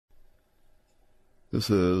This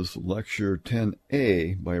is Lecture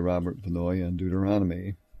 10a by Robert Vannoy on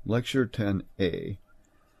Deuteronomy. Lecture 10a.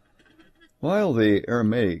 While the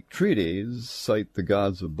Aramaic treaties cite the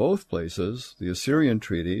gods of both places, the Assyrian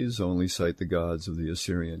treaties only cite the gods of the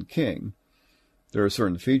Assyrian king. There are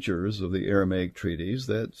certain features of the Aramaic treaties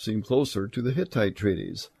that seem closer to the Hittite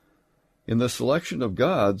treaties. In the selection of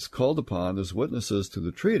gods called upon as witnesses to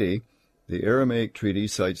the treaty, the Aramaic treaty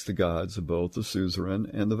cites the gods of both the suzerain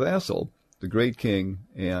and the vassal, the great king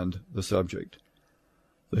and the subject.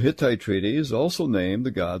 The Hittite treaties also name the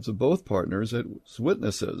gods of both partners as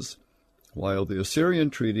witnesses, while the Assyrian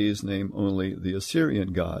treaties name only the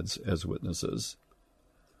Assyrian gods as witnesses.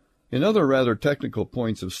 In other rather technical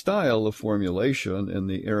points of style of formulation in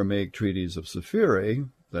the Aramaic treaties of Sephiri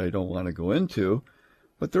that I don't want to go into,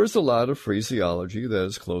 but there's a lot of phraseology that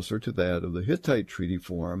is closer to that of the Hittite treaty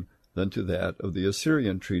form than to that of the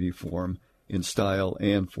Assyrian treaty form in style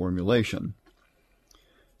and formulation.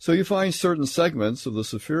 So you find certain segments of the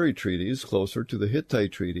Sephiri treaties closer to the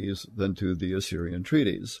Hittite treaties than to the Assyrian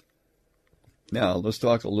treaties. Now, let's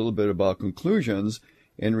talk a little bit about conclusions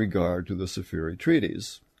in regard to the Sephiri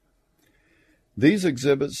treaties. These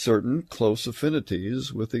exhibit certain close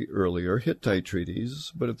affinities with the earlier Hittite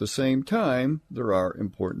treaties, but at the same time there are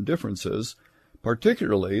important differences,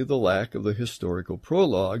 particularly the lack of the historical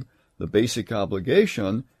prologue, the basic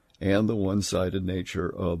obligation, and the one-sided nature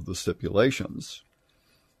of the stipulations.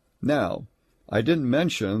 Now, I didn't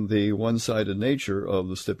mention the one-sided nature of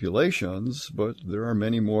the stipulations, but there are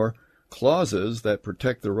many more clauses that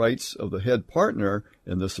protect the rights of the head partner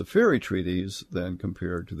in the Sephiri treaties than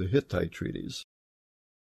compared to the Hittite treaties.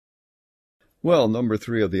 Well, number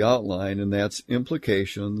 3 of the outline, and that's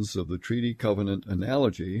implications of the treaty covenant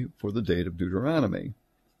analogy for the date of Deuteronomy.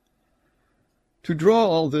 To draw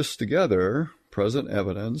all this together, present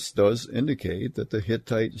evidence does indicate that the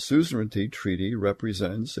Hittite suzerainty treaty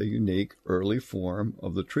represents a unique early form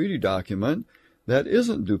of the treaty document that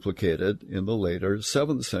isn't duplicated in the later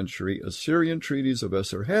 7th century Assyrian treaties of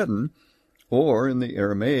Esarhaddon or in the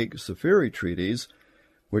Aramaic Sephiri treaties,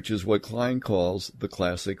 which is what Klein calls the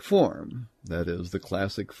classic form. That is, the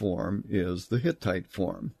classic form is the Hittite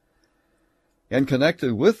form. And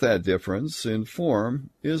connected with that difference in form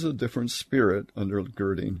is a different spirit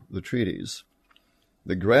undergirding the treaties.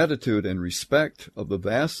 The gratitude and respect of the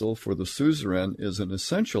vassal for the suzerain is an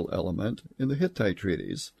essential element in the Hittite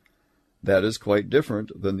treaties. That is quite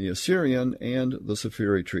different than the Assyrian and the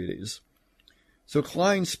Sephiri treaties. So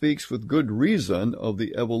Klein speaks with good reason of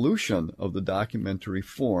the evolution of the documentary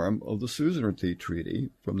form of the suzerainty treaty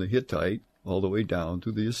from the Hittite all the way down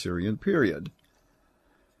to the Assyrian period.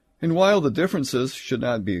 And while the differences should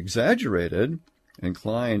not be exaggerated, and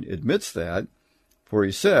Klein admits that, for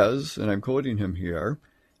he says, and I'm quoting him here,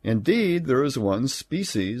 "Indeed, there is one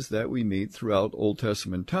species that we meet throughout Old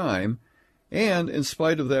Testament time, and in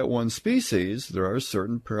spite of that one species, there are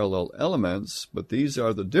certain parallel elements, but these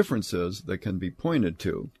are the differences that can be pointed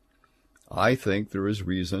to. I think there is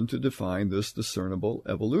reason to define this discernible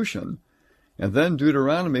evolution. And then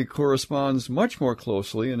Deuteronomy corresponds much more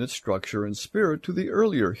closely in its structure and spirit to the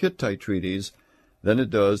earlier Hittite treaties than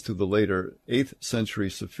it does to the later 8th century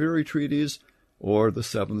Sephiri treaties or the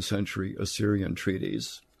 7th century Assyrian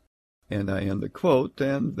treaties." And I end the quote,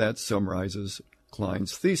 and that summarizes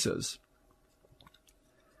Klein's thesis.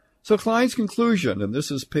 So Klein's conclusion, and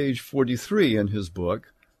this is page 43 in his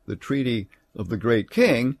book, The Treaty of the Great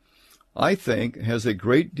King, I think has a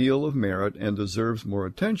great deal of merit and deserves more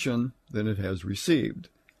attention than it has received.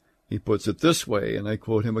 He puts it this way, and I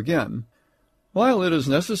quote him again, "While it is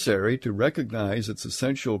necessary to recognize its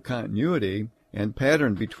essential continuity and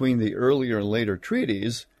pattern between the earlier and later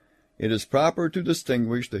treaties, it is proper to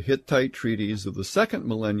distinguish the Hittite treaties of the 2nd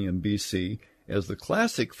millennium BC as the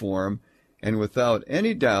classic form, and without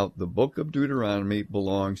any doubt the book of Deuteronomy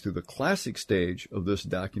belongs to the classic stage of this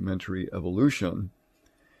documentary evolution.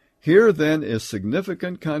 Here, then, is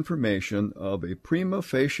significant confirmation of a prima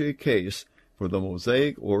facie case for the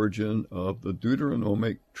Mosaic origin of the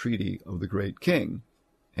Deuteronomic Treaty of the Great King."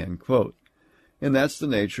 End quote. And that's the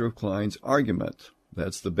nature of Klein's argument.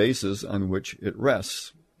 That's the basis on which it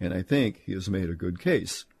rests, and I think he has made a good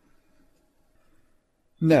case.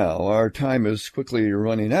 Now, our time is quickly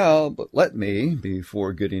running out, but let me,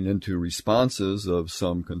 before getting into responses of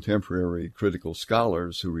some contemporary critical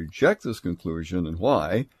scholars who reject this conclusion and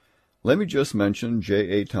why, let me just mention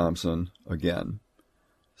J.A. Thompson again.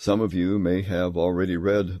 Some of you may have already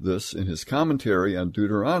read this in his commentary on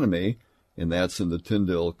Deuteronomy, and that's in the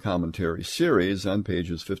Tyndale Commentary series on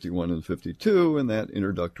pages 51 and 52 in that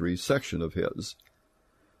introductory section of his.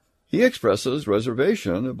 He expresses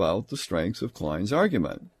reservation about the strengths of Klein's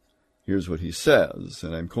argument. Here's what he says,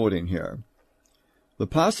 and I'm quoting here. The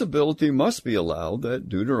possibility must be allowed that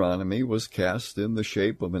Deuteronomy was cast in the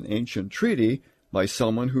shape of an ancient treaty by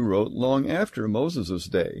someone who wrote long after Moses'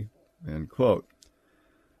 day. End quote.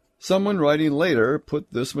 Someone writing later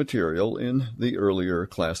put this material in the earlier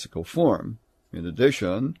classical form. In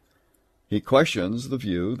addition, he questions the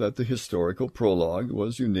view that the historical prologue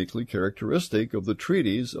was uniquely characteristic of the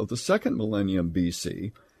treaties of the second millennium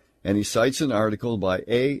BC, and he cites an article by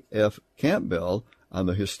A. F. Campbell on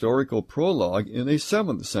the historical prologue in a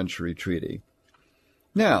 7th century treaty.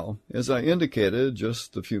 Now, as I indicated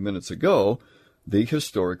just a few minutes ago, the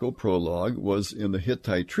historical prologue was in the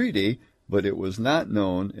Hittite treaty, but it was not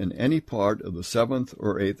known in any part of the 7th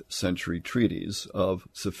or 8th century treaties of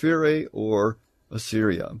Sephire or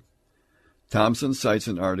Assyria. Thompson cites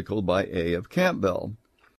an article by A. of Campbell,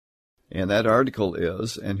 and that article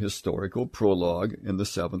is an historical prologue in the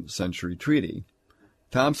 7th century treaty.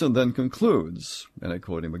 Thompson then concludes, and I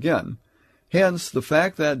quote him again, hence, the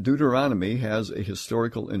fact that Deuteronomy has a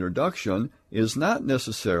historical introduction is not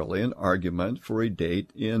necessarily an argument for a date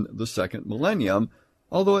in the second millennium,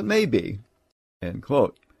 although it may be. End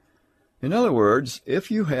quote. In other words,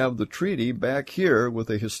 if you have the treaty back here with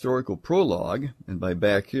a historical prologue, and by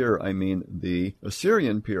back here I mean the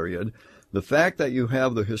Assyrian period, the fact that you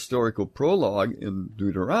have the historical prologue in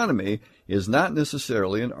Deuteronomy is not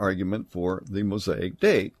necessarily an argument for the Mosaic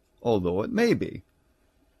date, although it may be.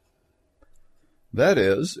 That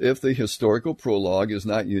is, if the historical prologue is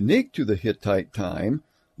not unique to the Hittite time,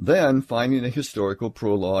 then finding a historical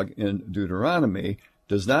prologue in Deuteronomy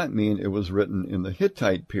does not mean it was written in the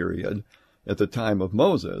Hittite period at the time of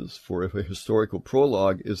Moses, for if a historical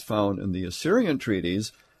prologue is found in the Assyrian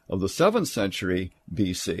treaties of the 7th century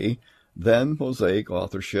BC, then Mosaic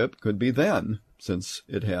authorship could be then, since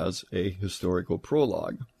it has a historical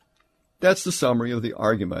prologue. That's the summary of the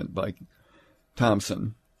argument by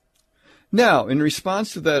Thompson. Now, in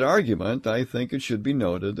response to that argument, I think it should be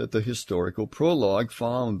noted that the historical prologue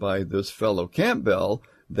found by this fellow Campbell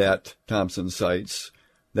that Thompson cites,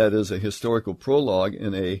 that is a historical prologue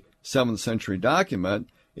in a 7th century document,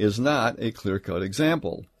 is not a clear-cut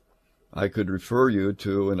example. I could refer you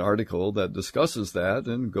to an article that discusses that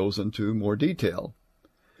and goes into more detail.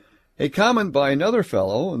 A comment by another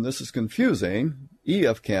fellow, and this is confusing, E.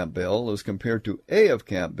 F. Campbell as compared to A. F.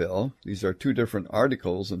 Campbell. These are two different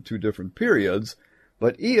articles in two different periods,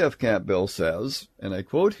 but E. F. Campbell says, and I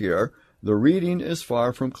quote here, the reading is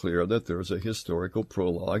far from clear that there is a historical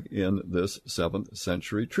prologue in this 7th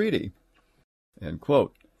century treaty. End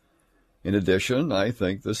quote. In addition, I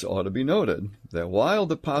think this ought to be noted, that while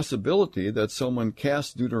the possibility that someone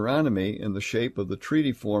cast Deuteronomy in the shape of the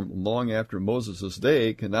treaty form long after Moses'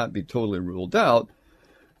 day cannot be totally ruled out,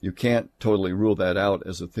 you can't totally rule that out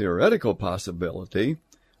as a theoretical possibility,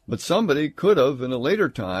 but somebody could have in a later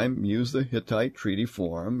time used the Hittite treaty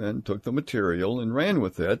form and took the material and ran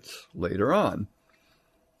with it later on.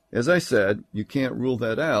 As I said, you can't rule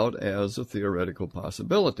that out as a theoretical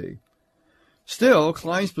possibility. Still,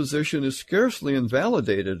 Klein's position is scarcely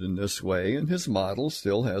invalidated in this way, and his model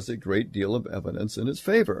still has a great deal of evidence in its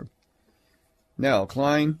favor. Now,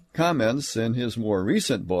 Klein comments in his more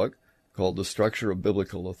recent book, called The Structure of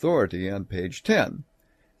Biblical Authority, on page 10,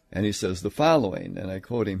 and he says the following, and I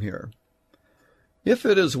quote him here. If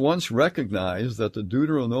it is once recognized that the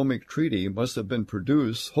Deuteronomic treaty must have been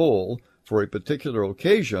produced whole for a particular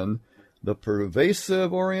occasion, the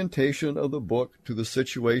pervasive orientation of the book to the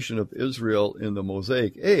situation of Israel in the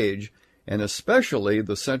Mosaic age, and especially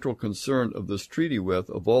the central concern of this treaty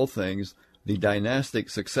with, of all things, the dynastic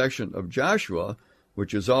succession of Joshua,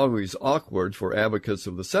 which is always awkward for advocates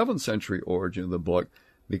of the 7th century origin of the book,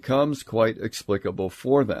 becomes quite explicable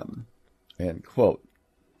for them. End quote.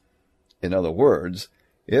 In other words,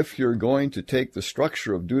 if you're going to take the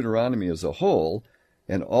structure of Deuteronomy as a whole,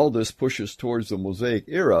 and all this pushes towards the Mosaic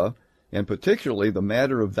era, and particularly the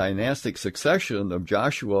matter of dynastic succession of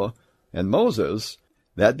Joshua and Moses,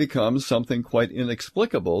 that becomes something quite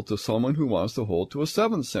inexplicable to someone who wants to hold to a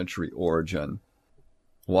 7th century origin.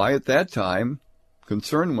 Why at that time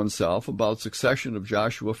concern oneself about succession of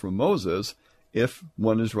Joshua from Moses if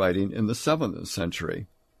one is writing in the 7th century?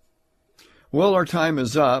 Well, our time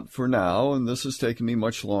is up for now, and this has taken me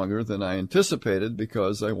much longer than I anticipated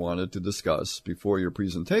because I wanted to discuss, before your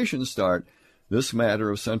presentations start, this matter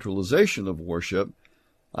of centralization of worship.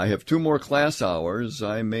 I have 2 more class hours.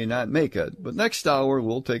 I may not make it, but next hour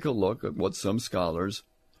we'll take a look at what some scholars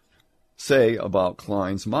say about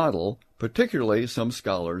Klein's model, particularly some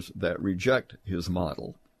scholars that reject his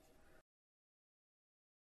model.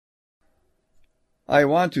 I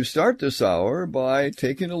want to start this hour by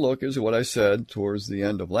taking a look at what I said towards the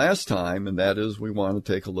end of last time, and that is we want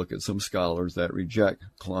to take a look at some scholars that reject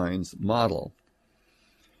Klein's model.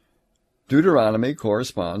 Deuteronomy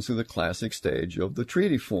corresponds to the classic stage of the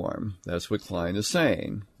treaty form. That's what Klein is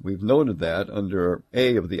saying. We've noted that under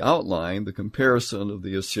A of the outline, the comparison of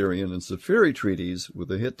the Assyrian and Sephiri treaties with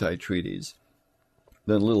the Hittite treaties.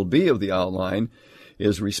 Then little b of the outline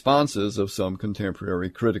is responses of some contemporary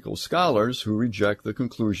critical scholars who reject the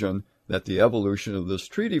conclusion that the evolution of this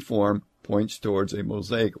treaty form points towards a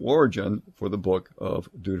Mosaic origin for the book of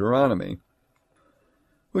Deuteronomy.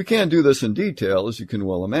 We can't do this in detail, as you can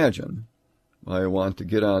well imagine. I want to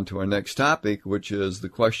get on to our next topic, which is the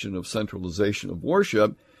question of centralization of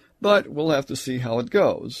worship, but we'll have to see how it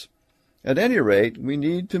goes. At any rate, we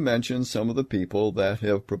need to mention some of the people that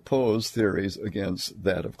have proposed theories against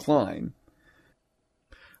that of Klein.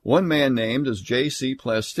 One man named as J.C.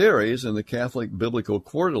 Plasteres in the Catholic Biblical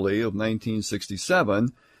Quarterly of 1967,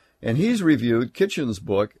 and he's reviewed Kitchen's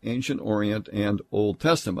book, Ancient Orient and Old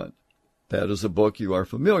Testament. That is a book you are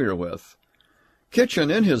familiar with. Kitchen,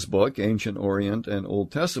 in his book, Ancient Orient and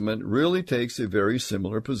Old Testament, really takes a very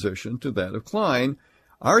similar position to that of Klein,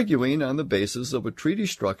 arguing on the basis of a treaty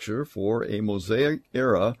structure for a Mosaic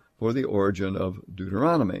era for the origin of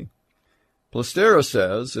Deuteronomy. Plasteres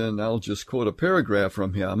says, and I'll just quote a paragraph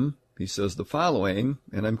from him, he says the following,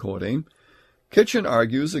 and I'm quoting, Kitchen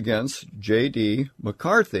argues against J.D.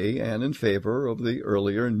 McCarthy and in favor of the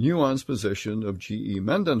earlier nuanced position of G.E.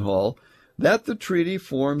 Mendenhall that the treaty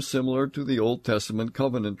forms similar to the Old Testament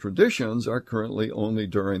covenant traditions are currently only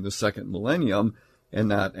during the second millennium and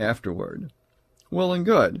not afterward. Well and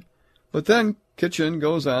good, but then Kitchen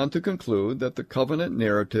goes on to conclude that the covenant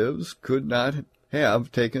narratives could not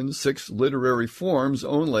have taken 6 literary forms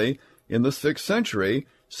only in the 6th century,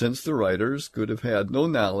 since the writers could have had no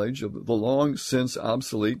knowledge of the long since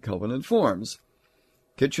obsolete covenant forms.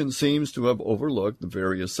 Kitchen seems to have overlooked the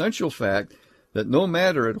very essential fact that no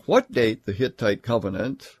matter at what date the Hittite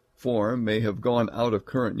covenant form may have gone out of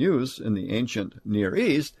current use in the ancient Near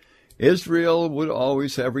East, Israel would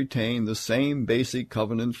always have retained the same basic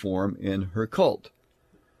covenant form in her cult.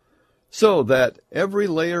 So that every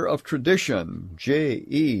layer of tradition, J,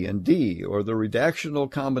 E, and D, or the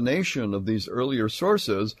redactional combination of these earlier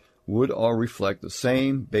sources, would all reflect the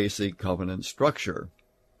same basic covenant structure.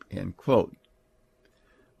 End quote.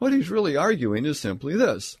 What he's really arguing is simply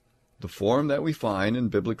this. The form that we find in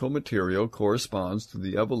biblical material corresponds to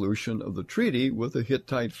the evolution of the treaty with the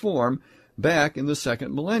Hittite form back in the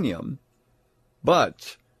second millennium.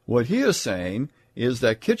 But what he is saying is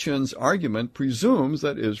that Kitchen's argument presumes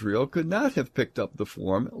that Israel could not have picked up the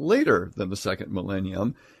form later than the second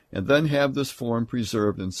millennium and then have this form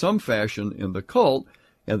preserved in some fashion in the cult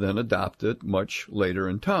and then adopt it much later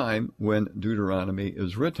in time when Deuteronomy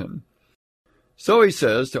is written. So he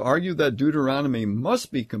says, to argue that Deuteronomy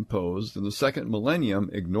must be composed in the second millennium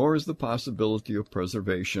ignores the possibility of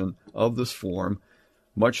preservation of this form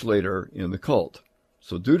much later in the cult.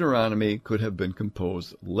 So Deuteronomy could have been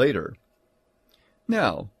composed later.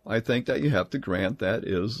 Now, I think that you have to grant that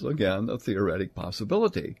is, again, a theoretic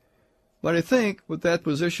possibility. But I think what that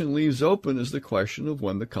position leaves open is the question of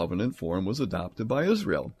when the covenant form was adopted by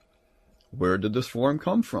Israel. Where did this form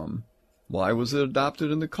come from? Why was it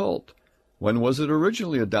adopted in the cult? When was it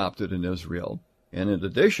originally adopted in Israel? And in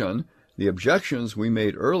addition, the objections we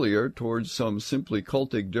made earlier towards some simply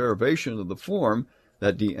cultic derivation of the form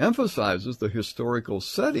that de-emphasizes the historical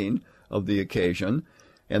setting of the occasion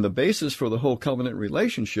and the basis for the whole covenant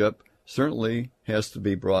relationship certainly has to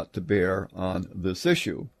be brought to bear on this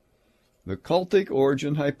issue. The cultic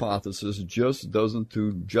origin hypothesis just doesn't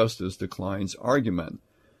do justice to Klein's argument.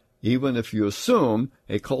 Even if you assume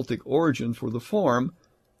a cultic origin for the form,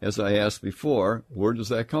 as I asked before, where does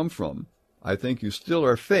that come from? I think you still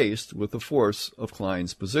are faced with the force of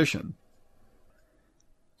Klein's position.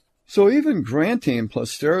 So even granting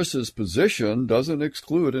Plasteres' position doesn't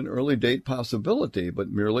exclude an early date possibility, but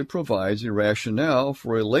merely provides a rationale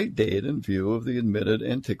for a late date in view of the admitted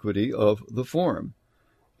antiquity of the form.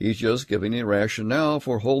 He's just giving a rationale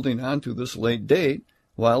for holding on to this late date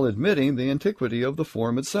while admitting the antiquity of the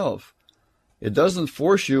form itself. It doesn't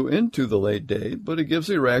force you into the late date, but it gives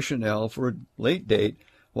a rationale for a late date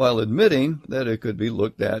while admitting that it could be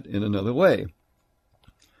looked at in another way.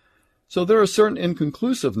 So there is certain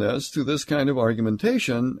inconclusiveness to this kind of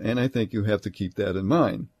argumentation, and I think you have to keep that in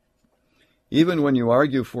mind. Even when you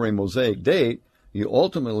argue for a Mosaic date, you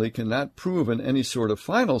ultimately cannot prove in any sort of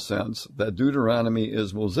final sense that Deuteronomy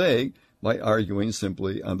is Mosaic by arguing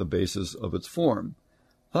simply on the basis of its form.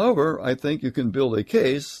 However, I think you can build a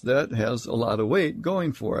case that has a lot of weight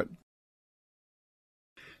going for it.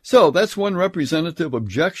 So that's one representative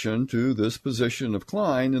objection to this position of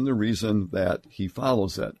Klein and the reason that he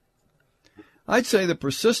follows it. I'd say the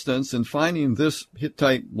persistence in finding this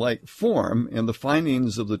Hittite-like form and the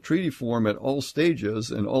findings of the treaty form at all stages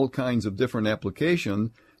and all kinds of different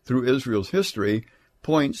application through Israel's history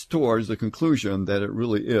points towards the conclusion that it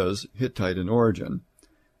really is Hittite in origin.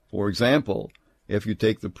 For example, if you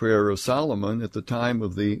take the prayer of Solomon at the time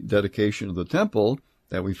of the dedication of the temple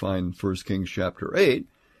that we find in 1 Kings chapter 8,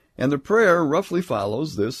 and the prayer roughly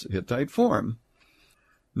follows this Hittite form.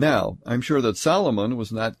 Now, I'm sure that Solomon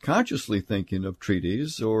was not consciously thinking of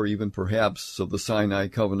treaties or even perhaps of the Sinai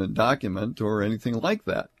covenant document or anything like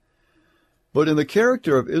that. But in the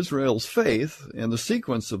character of Israel's faith and the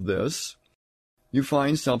sequence of this, you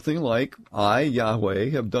find something like, I, Yahweh,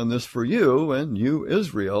 have done this for you, and you,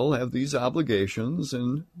 Israel, have these obligations,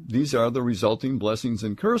 and these are the resulting blessings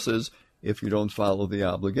and curses if you don't follow the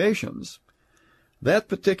obligations. That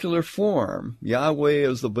particular form, Yahweh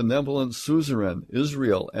as the benevolent suzerain,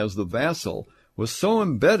 Israel as the vassal, was so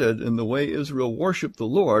embedded in the way Israel worshipped the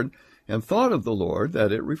Lord and thought of the Lord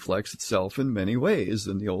that it reflects itself in many ways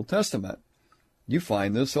in the Old Testament. You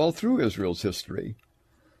find this all through Israel's history.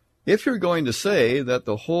 If you're going to say that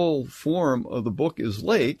the whole form of the book is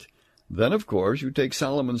late, then of course you take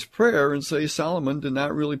Solomon's prayer and say Solomon did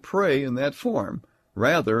not really pray in that form.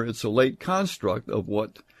 Rather, it's a late construct of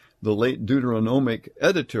what the late Deuteronomic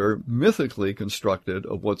editor mythically constructed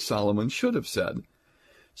of what Solomon should have said.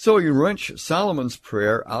 So you wrench Solomon's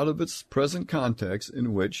prayer out of its present context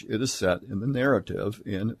in which it is set in the narrative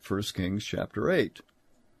in 1 Kings chapter 8.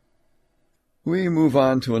 We move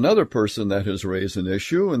on to another person that has raised an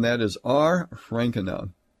issue, and that is R.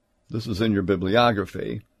 Frankena. This is in your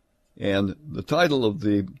bibliography. And the title of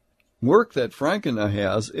the work that Frankena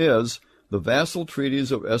has is The Vassal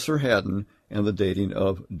Treaties of Esarhaddon and the Dating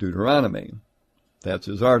of Deuteronomy. That's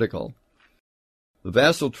his article. The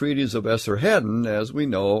vassal treaties of Esarhaddon, as we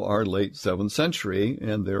know, are late 7th century,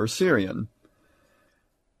 and they're Assyrian.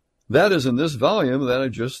 That is in this volume that I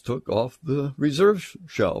just took off the reserve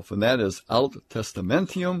shelf, and that is Alt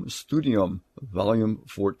Testamentium Studium, volume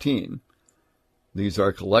 14. These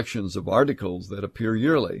are collections of articles that appear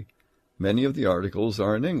yearly. Many of the articles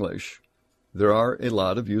are in English. There are a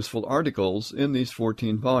lot of useful articles in these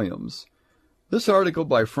 14 volumes. This article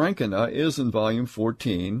by Frankena is in volume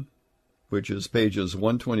 14, which is pages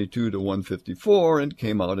 122 to 154, and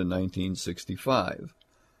came out in 1965.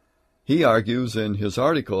 He argues in his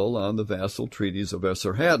article on the vassal treaties of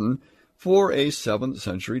Esarhaddon for a 7th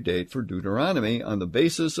century date for Deuteronomy on the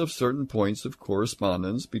basis of certain points of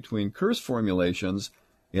correspondence between curse formulations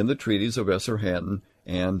in the treaties of Esarhaddon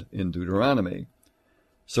and in Deuteronomy.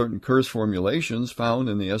 Certain curse formulations found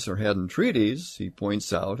in the Esarhaddon treaties, he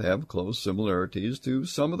points out, have close similarities to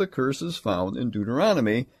some of the curses found in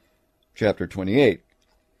Deuteronomy, chapter 28.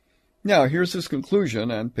 Now, here's his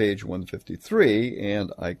conclusion on page 153,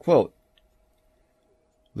 and I quote,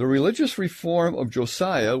 The religious reform of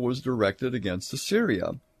Josiah was directed against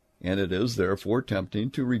Assyria, and it is therefore tempting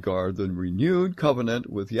to regard the renewed covenant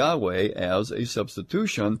with Yahweh as a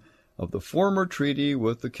substitution of the former treaty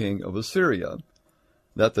with the king of Assyria.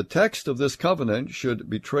 That the text of this covenant should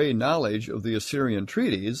betray knowledge of the Assyrian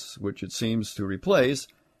treaties, which it seems to replace,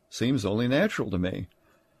 seems only natural to me.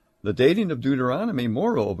 The dating of Deuteronomy,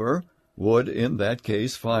 moreover, would in that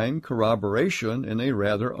case find corroboration in a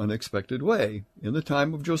rather unexpected way in the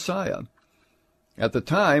time of Josiah. At the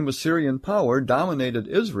time, Assyrian power dominated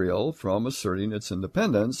Israel from asserting its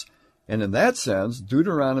independence, and in that sense,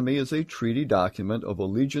 Deuteronomy is a treaty document of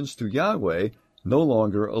allegiance to Yahweh, no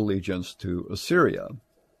longer allegiance to Assyria.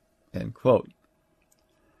 End quote.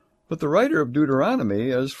 But the writer of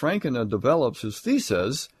Deuteronomy, as Frankena develops his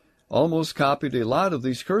thesis, almost copied a lot of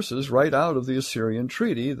these curses right out of the Assyrian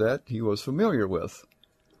treaty that he was familiar with.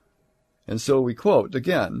 And so we quote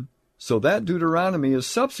again, so that Deuteronomy is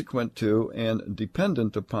subsequent to and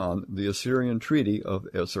dependent upon the Assyrian treaty of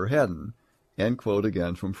Esarhaddon. End quote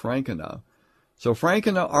again from Frankena. So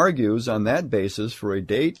Frankena argues on that basis for a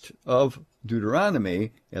date of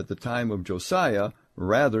Deuteronomy at the time of Josiah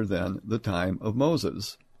rather than the time of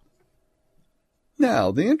Moses.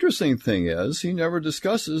 Now, the interesting thing is he never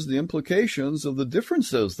discusses the implications of the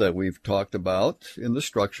differences that we've talked about in the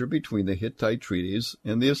structure between the Hittite treaties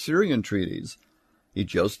and the Assyrian treaties. He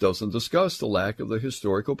just doesn't discuss the lack of the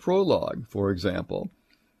historical prologue, for example.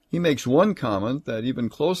 He makes one comment that even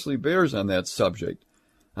closely bears on that subject.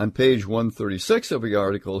 On page 136 of the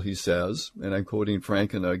article, he says, and I'm quoting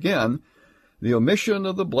Frankena again, the omission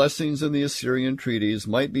of the blessings in the Assyrian treaties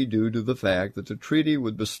might be due to the fact that the treaty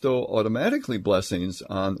would bestow automatically blessings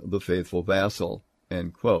on the faithful vassal.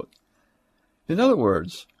 End quote. In other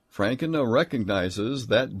words, Frankena recognizes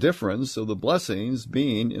that difference of the blessings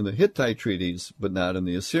being in the Hittite treaties, but not in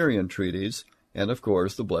the Assyrian treaties, and of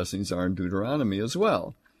course the blessings are in Deuteronomy as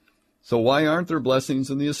well. So why aren't there blessings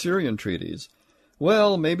in the Assyrian treaties?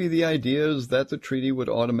 Well, maybe the idea is that the treaty would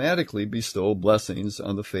automatically bestow blessings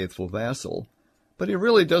on the faithful vassal. But he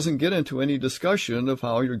really doesn't get into any discussion of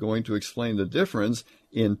how you're going to explain the difference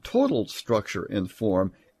in total structure and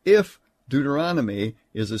form if Deuteronomy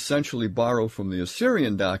is essentially borrowed from the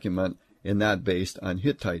Assyrian document and not based on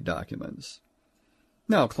Hittite documents.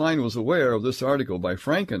 Now, Klein was aware of this article by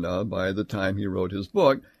Frankena by the time he wrote his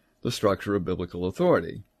book, The Structure of Biblical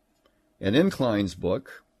Authority. And in Klein's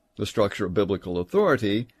book, The Structure of Biblical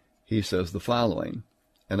Authority, he says the following,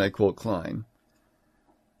 and I quote Klein,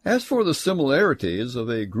 "As for the similarities of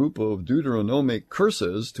a group of Deuteronomic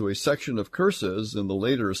curses to a section of curses in the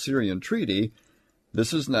later Assyrian treaty,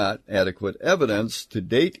 this is not adequate evidence to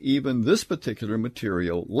date even this particular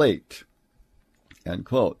material late." End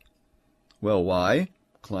quote. Well, why?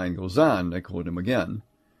 Klein goes on, I quote him again.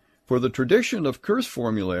 "For the tradition of curse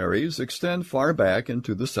formularies extend far back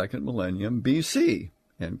into the second millennium BC."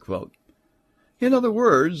 End quote. In other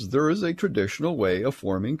words, there is a traditional way of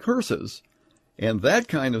forming curses. And that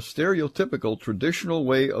kind of stereotypical traditional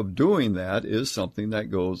way of doing that is something that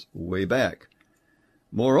goes way back.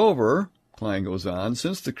 Moreover, Klein goes on,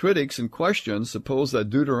 since the critics in question suppose that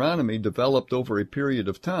Deuteronomy developed over a period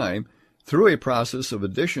of time through a process of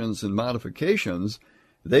additions and modifications,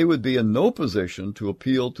 they would be in no position to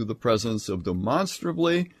appeal to the presence of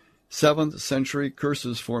demonstrably 7th century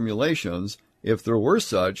curses formulations, if there were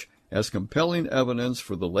such, as compelling evidence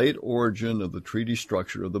for the late origin of the treaty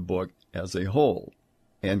structure of the book as a whole.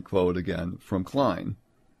 End quote again from Klein.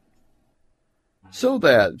 So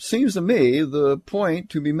that, seems to me, the point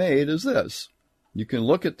to be made is this. You can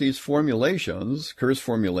look at these formulations, curse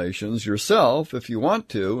formulations, yourself if you want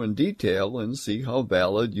to in detail and see how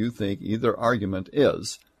valid you think either argument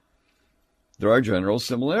is. There are general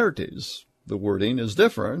similarities. The wording is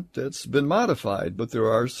different. It's been modified, but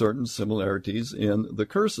there are certain similarities in the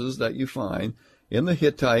curses that you find in the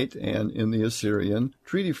Hittite and in the Assyrian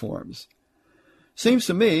treaty forms. Seems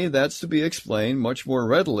to me that's to be explained much more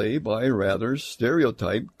readily by a rather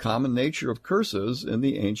stereotyped common nature of curses in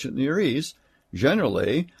the ancient Near East,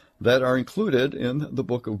 generally, that are included in the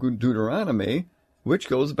book of Deuteronomy, which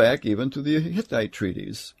goes back even to the Hittite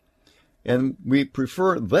treaties. And we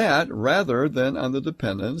prefer that rather than on the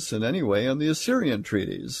dependence in any way on the Assyrian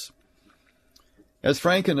treaties. As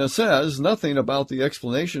Frankena says, nothing about the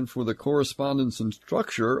explanation for the correspondence and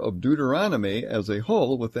structure of Deuteronomy as a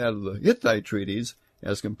whole with that of the Hittite treaties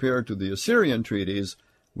as compared to the Assyrian treaties.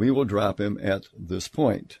 We will drop him at this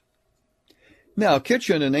point. Now,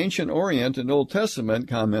 Kitchen in Ancient Orient and Old Testament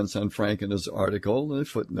comments on Frankena's article in a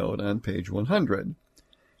footnote on page 100.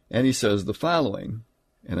 And he says the following,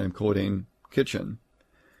 and I'm quoting Kitchen.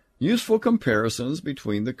 Useful comparisons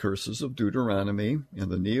between the curses of Deuteronomy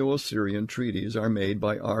and the Neo-Assyrian treaties are made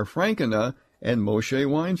by R. Frankena and Moshe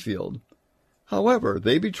Weinfeld. However,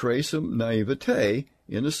 they betray some naivete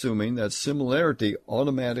in assuming that similarity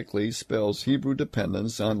automatically spells Hebrew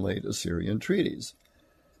dependence on late Assyrian treaties.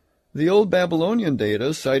 The Old Babylonian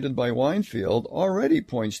data cited by Weinfeld already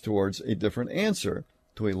points towards a different answer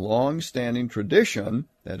to a long-standing tradition,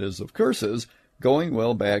 that is, of curses, going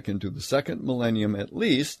well back into the second millennium at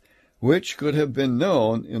least, which could have been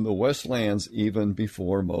known in the West Lands even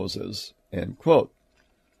before Moses. End quote.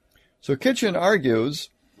 So Kitchen argues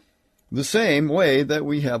the same way that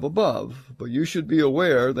we have above, but you should be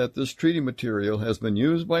aware that this treaty material has been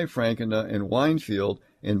used by Frankena and Weinfeld,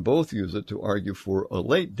 and both use it to argue for a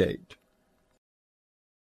late date.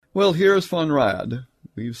 Well, here's Von Rad.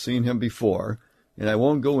 We've seen him before, and I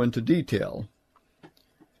won't go into detail.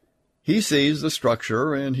 He sees the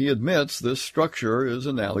structure, and he admits this structure is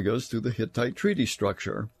analogous to the Hittite treaty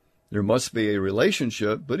structure. There must be a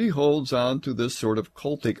relationship, but he holds on to this sort of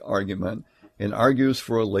cultic argument and argues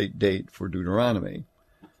for a late date for Deuteronomy.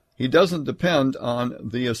 He doesn't depend on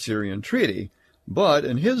the Assyrian treaty, but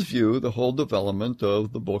in his view, the whole development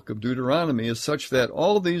of the book of Deuteronomy is such that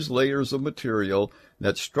all these layers of material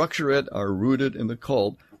that structure it are rooted in the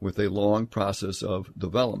cult with a long process of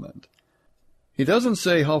development. He doesn't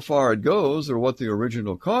say how far it goes or what the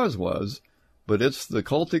original cause was, but it's the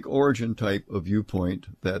cultic origin type of viewpoint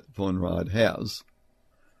that Von Rad has.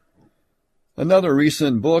 Another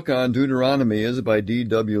recent book on Deuteronomy is by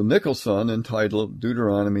D.W. Nicholson entitled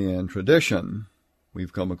Deuteronomy and Tradition.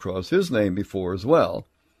 We've come across his name before as well.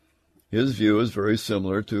 His view is very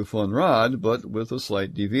similar to Von Rad, but with a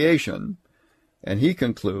slight deviation. And he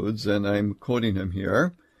concludes, and I'm quoting him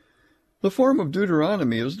here, The form of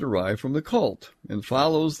Deuteronomy is derived from the cult and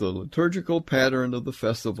follows the liturgical pattern of the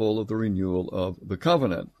festival of the renewal of the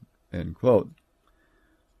covenant." End quote.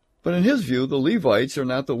 But in his view, the Levites are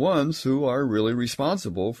not the ones who are really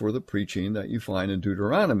responsible for the preaching that you find in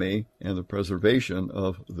Deuteronomy and the preservation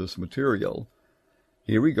of this material.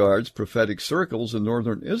 He regards prophetic circles in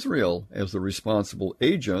northern Israel as the responsible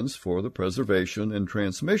agents for the preservation and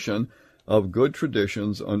transmission of good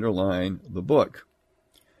traditions underlying the book.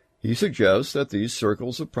 He suggests that these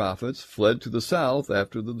circles of prophets fled to the south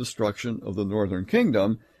after the destruction of the northern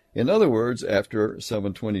kingdom, in other words, after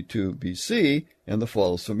 722 BC and the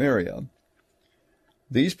fall of Samaria.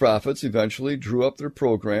 These prophets eventually drew up their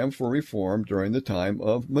program for reform during the time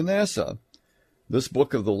of Manasseh. This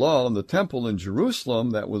book of the law in the temple in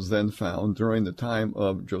Jerusalem that was then found during the time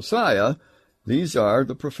of Josiah, these are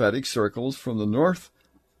the prophetic circles from the north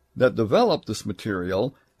that developed this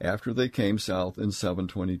material after they came south in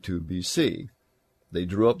 722 BC. They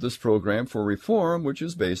drew up this program for reform, which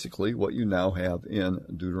is basically what you now have in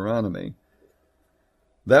Deuteronomy.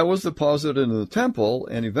 That was deposited in the temple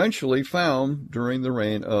and eventually found during the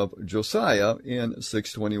reign of Josiah in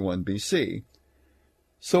 621 BC.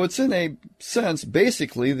 So it's in a sense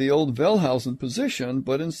basically the old Wellhausen position,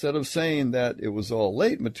 but instead of saying that it was all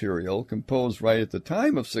late material composed right at the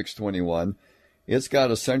time of 621, it's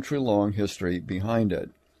got a century-long history behind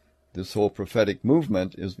it. This whole prophetic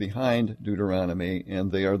movement is behind Deuteronomy,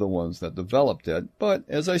 and they are the ones that developed it, but,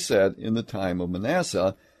 as I said, in the time of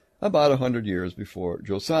Manasseh, about 100 years before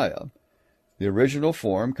Josiah. The original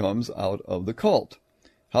form comes out of the cult.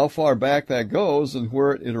 How far back that goes and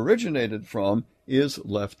where it originated from is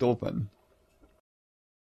left open.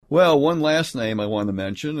 Well, one last name I want to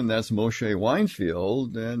mention, and that's Moshe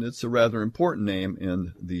Weinfeld, and it's a rather important name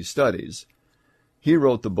in these studies. He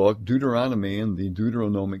wrote the book Deuteronomy in the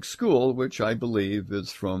Deuteronomic School, which I believe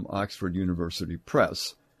is from Oxford University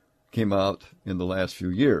Press. Came out in the last few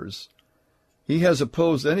years. He has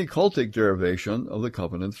opposed any cultic derivation of the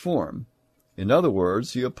covenant form. In other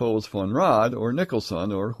words, he opposed von Rad or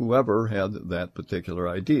Nicholson or whoever had that particular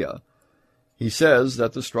idea. He says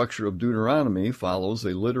that the structure of Deuteronomy follows a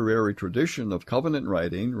literary tradition of covenant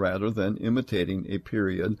writing rather than imitating a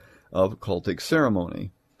period of cultic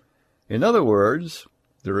ceremony. In other words,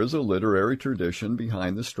 there is a literary tradition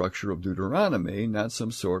behind the structure of Deuteronomy, not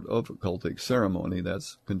some sort of cultic ceremony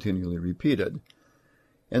that's continually repeated.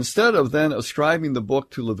 Instead of then ascribing the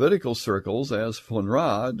book to Levitical circles as von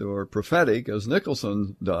Rad or prophetic as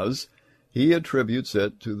Nicholson does, he attributes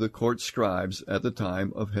it to the court scribes at the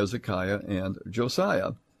time of Hezekiah and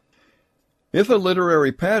Josiah. If a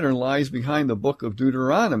literary pattern lies behind the book of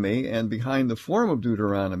Deuteronomy and behind the form of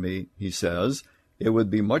Deuteronomy, he says, it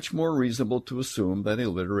would be much more reasonable to assume that a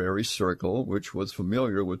literary circle, which was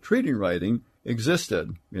familiar with treaty writing,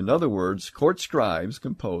 existed. In other words, court scribes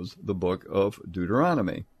composed the book of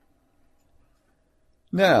Deuteronomy.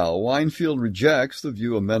 Now, Weinfeld rejects the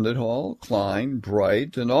view of Mendenhall, Klein,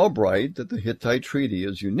 Bright, and Albright that the Hittite treaty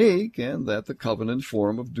is unique and that the covenant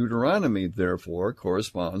form of Deuteronomy, therefore,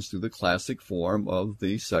 corresponds to the classic form of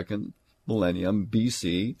the 2nd millennium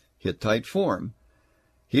BC Hittite form.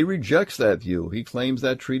 He rejects that view. He claims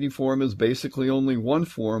that treaty form is basically only one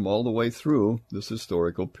form all the way through this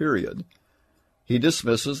historical period. He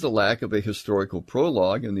dismisses the lack of a historical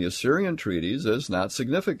prologue in the Assyrian treaties as not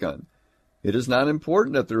significant. It is not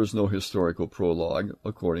important that there is no historical prologue,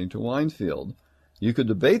 according to Weinfeld. You could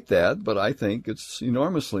debate that, but I think it's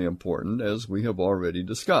enormously important, as we have already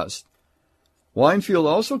discussed. Weinfeld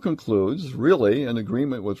also concludes, really in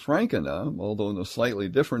agreement with Frankena, although on a slightly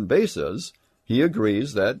different basis. He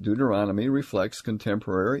agrees that Deuteronomy reflects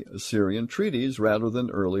contemporary Assyrian treaties rather than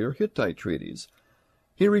earlier Hittite treaties.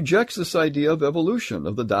 He rejects this idea of evolution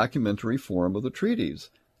of the documentary form of the treaties,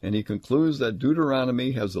 and he concludes that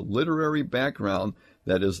Deuteronomy has a literary background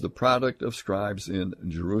that is the product of scribes in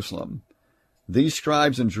Jerusalem. These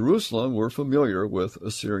scribes in Jerusalem were familiar with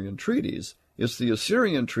Assyrian treaties. It's the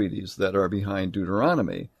Assyrian treaties that are behind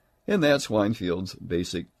Deuteronomy, and that's Weinfeld's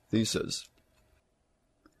basic thesis.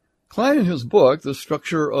 Klein, in his book, The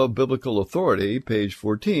Structure of Biblical Authority, page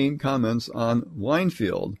 14, comments on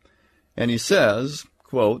Weinfeld, and he says,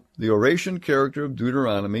 quote, "The oration character of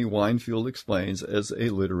Deuteronomy Weinfeld explains as a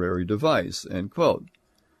literary device," end quote.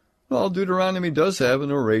 Well, Deuteronomy does have an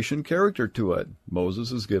oration character to it.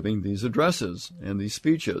 Moses is giving these addresses and these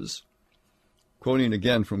speeches. Quoting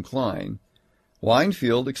again from Klein,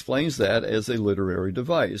 Weinfeld explains that as a literary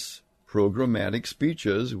device. Programmatic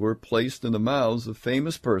speeches were placed in the mouths of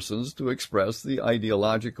famous persons to express the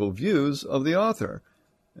ideological views of the author.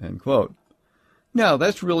 End quote. Now,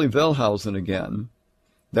 that's really Wellhausen again,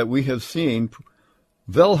 that we have seen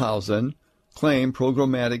Wellhausen claim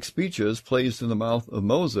programmatic speeches placed in the mouth of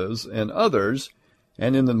Moses and others,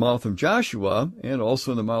 and in the mouth of Joshua, and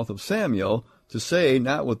also in the mouth of Samuel, to say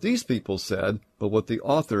not what these people said, but what the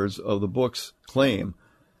authors of the books claim.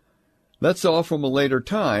 That's all from a later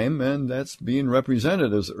time, and that's being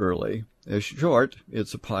represented as early. In short,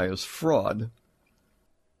 it's a pious fraud.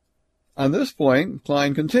 On this point,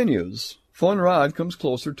 Klein continues, Von Rad comes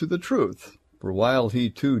closer to the truth, for while he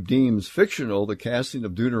too deems fictional the casting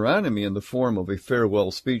of Deuteronomy in the form of a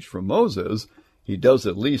farewell speech from Moses, he does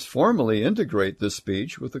at least formally integrate this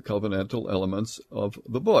speech with the covenantal elements of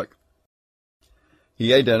the book.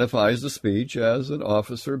 He identifies the speech as an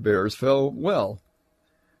officer bears farewell.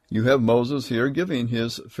 You have Moses here giving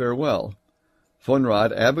his farewell. Von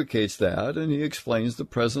Rad advocates that, and he explains the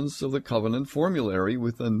presence of the covenant formulary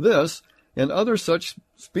within this and other such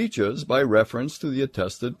speeches by reference to the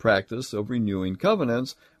attested practice of renewing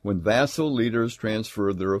covenants when vassal leaders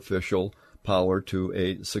transfer their official power to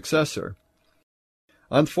a successor.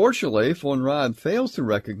 Unfortunately, Von Rad fails to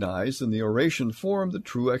recognize in the oration form the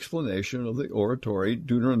true explanation of the oratory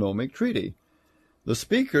Deuteronomic treaty. The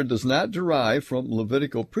speaker does not derive from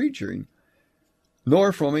Levitical preaching,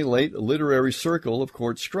 nor from a late literary circle of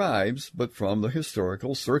court scribes, but from the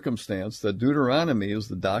historical circumstance that Deuteronomy is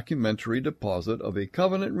the documentary deposit of a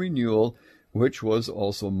covenant renewal, which was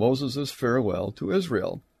also Moses' farewell to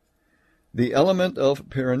Israel. The element of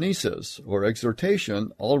paranesis, or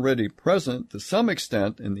exhortation, already present to some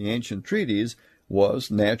extent in the ancient treaties,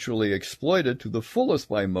 was naturally exploited to the fullest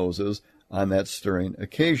by Moses on that stirring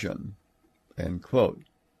occasion. End quote.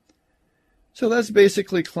 So that's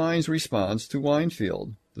basically Klein's response to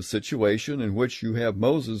Weinfeld. The situation in which you have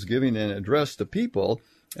Moses giving an address to people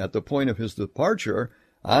at the point of his departure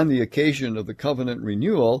on the occasion of the covenant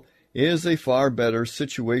renewal is a far better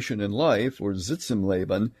situation in life, or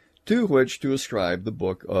Sitzungsleben, to which to ascribe the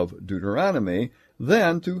book of Deuteronomy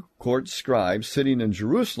than to court scribes sitting in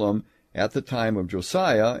Jerusalem at the time of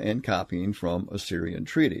Josiah and copying from Assyrian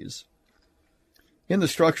treaties. In the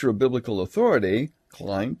structure of biblical authority,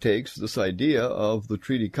 Klein takes this idea of the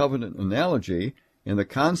treaty covenant analogy and the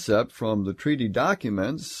concept from the treaty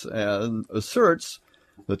documents and asserts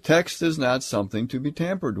the text is not something to be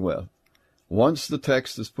tampered with. Once the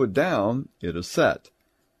text is put down, it is set.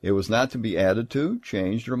 It was not to be added to,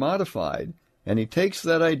 changed, or modified, and he takes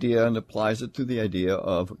that idea and applies it to the idea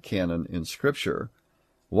of canon in Scripture.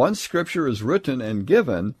 Once Scripture is written and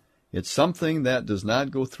given, it's something that does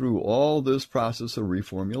not go through all this process of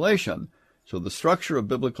reformulation. So the structure of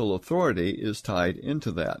biblical authority is tied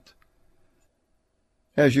into that.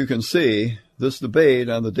 As you can see, this debate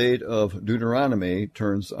on the date of Deuteronomy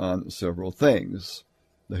turns on several things.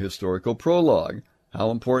 The historical prologue,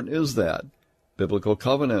 how important is that? Biblical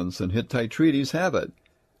covenants and Hittite treaties have it.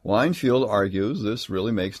 Weinfeld argues this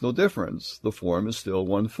really makes no difference. The form is still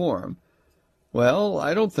one form. Well,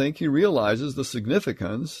 I don't think he realizes the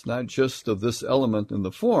significance, not just of this element in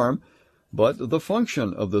the form, but the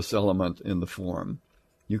function of this element in the form.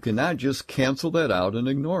 You cannot just cancel that out and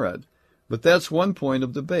ignore it. But that's one point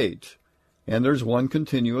of debate. And there's one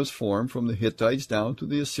continuous form from the Hittites down to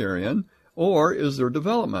the Assyrian, or is there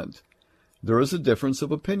development? There is a difference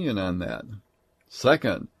of opinion on that.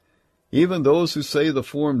 Second, even those who say the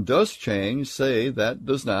form does change say that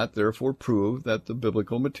does not therefore prove that the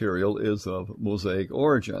biblical material is of Mosaic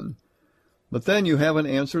origin. But then you haven't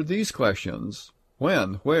answered these questions.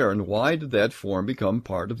 When, where, and why did that form become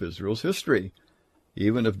part of Israel's history?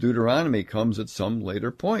 Even if Deuteronomy comes at some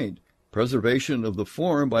later point, preservation of the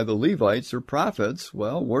form by the Levites or prophets,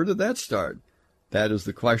 well, where did that start? That is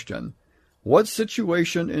the question. What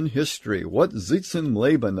situation in history, what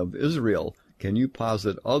Sitzungsleben of Israel can you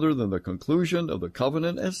posit other than the conclusion of the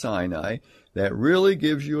covenant at Sinai that really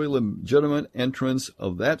gives you a legitimate entrance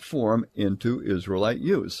of that form into Israelite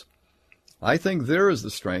use? I think there is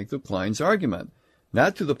the strength of Klein's argument.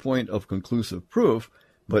 Not to the point of conclusive proof,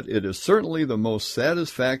 but it is certainly the most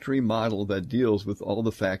satisfactory model that deals with all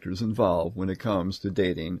the factors involved when it comes to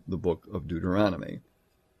dating the book of Deuteronomy.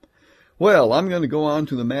 Well, I'm going to go on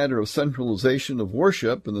to the matter of centralization of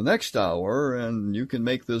worship in the next hour, and you can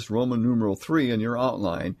make this Roman numeral 3 in your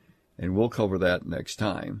outline, and we'll cover that next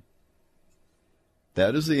time.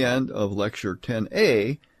 That is the end of Lecture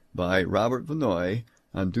 10A by Robert Vannoy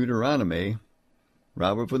on Deuteronomy,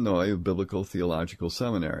 Robert Vannoy of Biblical Theological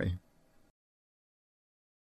Seminary.